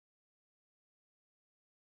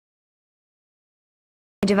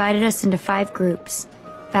divided us into 5 groups,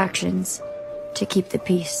 factions, to keep the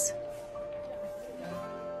peace.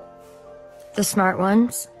 The smart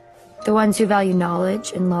ones, the ones who value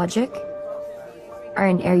knowledge and logic, are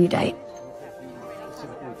an erudite.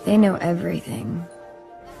 They know everything.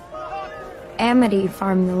 Amity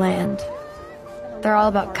farm the land. They're all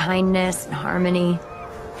about kindness and harmony,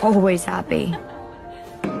 always happy.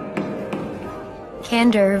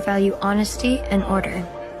 Candor value honesty and order.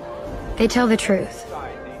 They tell the truth,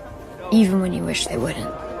 even when you wish they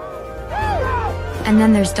wouldn't. And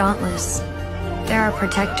then there's Dauntless. They're our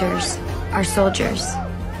protectors, our soldiers,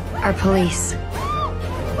 our police.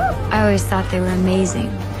 I always thought they were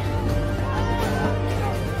amazing.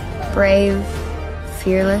 Brave,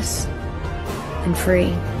 fearless, and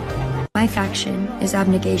free. My faction is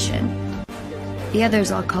Abnegation. The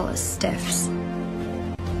others all call us Stiffs.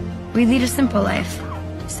 We lead a simple life,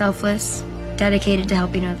 selfless, dedicated to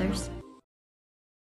helping others.